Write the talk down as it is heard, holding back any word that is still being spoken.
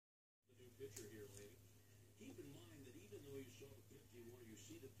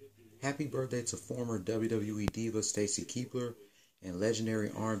Happy birthday to former WWE diva Stacy Keibler and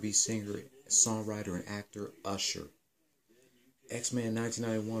legendary R&B singer, songwriter, and actor Usher. X-Men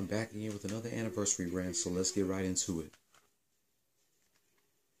 1991 back again with another anniversary rant, so let's get right into it.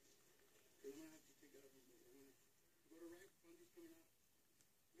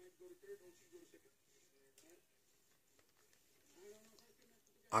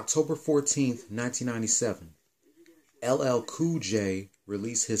 October 14th, 1997, LL Cool J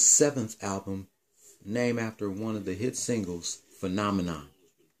released his 7th album, named after one of the hit singles, Phenomenon.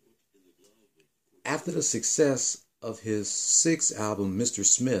 After the success of his 6th album, Mr.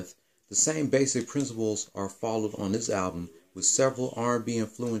 Smith, the same basic principles are followed on this album with several R&B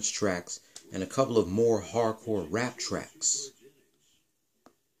influenced tracks and a couple of more hardcore rap tracks.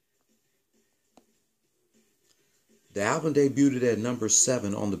 The album debuted at number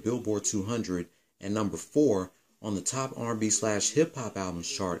 7 on the Billboard 200 and number 4 on the top R&B/hip hop albums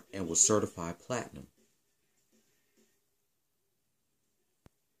chart and was certified platinum.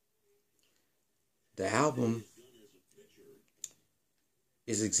 The album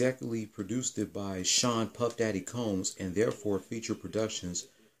is executively produced by Sean Puff Daddy Combs and therefore featured productions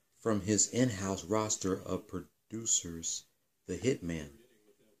from his in-house roster of producers, The Hitman.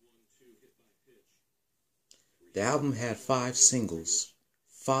 The album had 5 singles: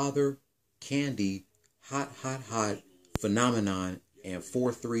 Father, Candy, Hot Hot Hot, Phenomenon, and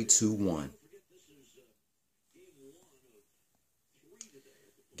 4321.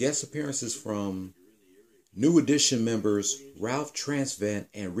 Guest appearances from New Edition members Ralph Tresvant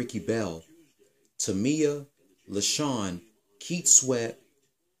and Ricky Bell, Tamia, LaShawn, Keith Sweat,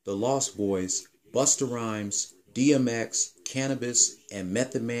 The Lost Boys, Busta Rhymes, DMX, Cannabis, and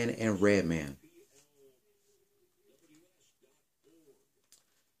Method Man and Redman.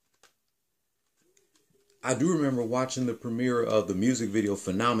 I do remember watching the premiere of the music video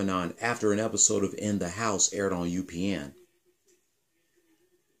Phenomenon after an episode of In the House aired on UPN.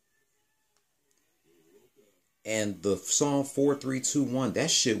 And the song 4321,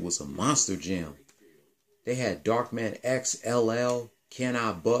 that shit was a monster jam. They had Darkman X, LL, Can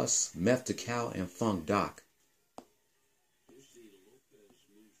I Bust, Meth to Cow, and Funk Doc.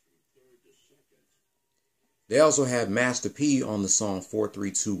 They also had Master P on the song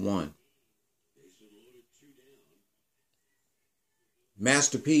 4321.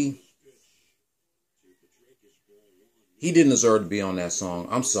 Master P, he didn't deserve to be on that song.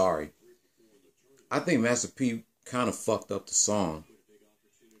 I'm sorry. I think Master P kind of fucked up the song.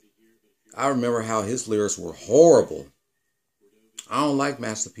 I remember how his lyrics were horrible. I don't like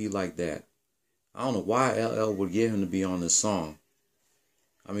Master P like that. I don't know why LL would get him to be on this song.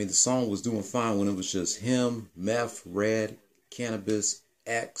 I mean, the song was doing fine when it was just him, Meth, Red, Cannabis,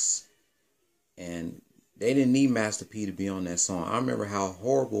 X, and they didn't need Master P to be on that song. I remember how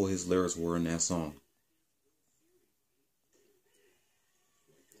horrible his lyrics were in that song.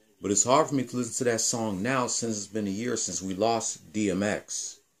 But it's hard for me to listen to that song now since it's been a year since we lost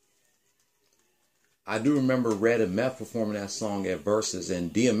DMX. I do remember Red and Meth performing that song at Versus,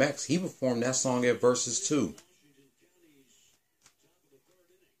 and DMX, he performed that song at Versus too.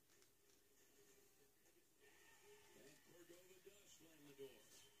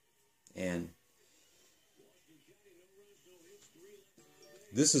 And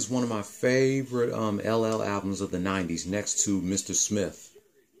this is one of my favorite LL albums of the 90s, next to Mr. Smith.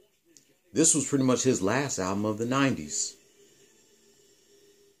 This was pretty much his last album of the 90s.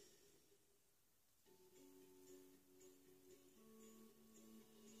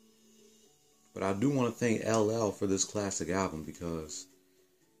 But I do want to thank LL for this classic album because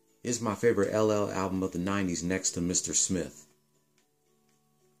it's my favorite LL album of the 90s next to Mr. Smith.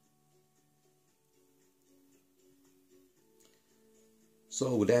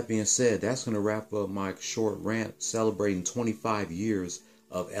 So with that being said, that's going to wrap up my short rant celebrating 25 years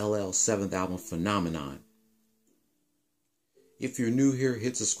of LL's 7th album, Phenomenon. If you're new here,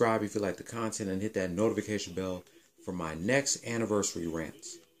 hit subscribe if you like the content and hit that notification bell for my next anniversary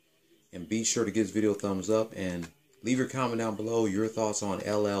rants. And be sure to give this video a thumbs up and leave your comment down below your thoughts on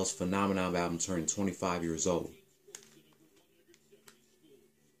LL's Phenomenon album turning 25 years old.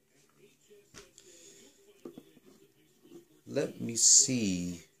 Let me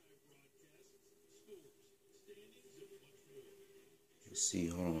see. Let's see,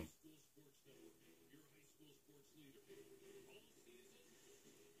 hold on.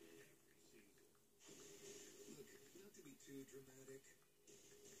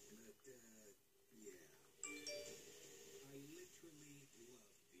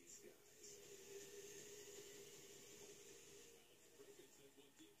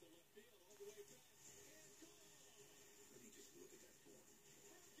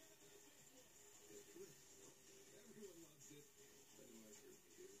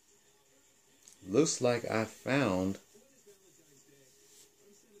 looks like I found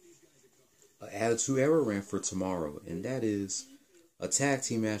an Attitude Era ran for tomorrow, and that is a tag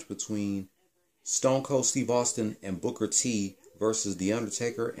team match between Stone Cold Steve Austin and Booker T versus The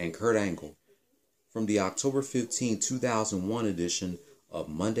Undertaker and Kurt Angle from the October 15, 2001 edition of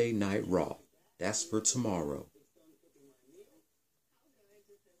Monday Night Raw. That's for tomorrow.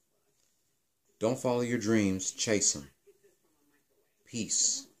 Don't follow your dreams, chase them.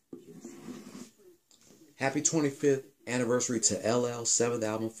 Peace. Happy 25th anniversary to LL 7th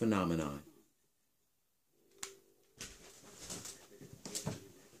album Phenomenon.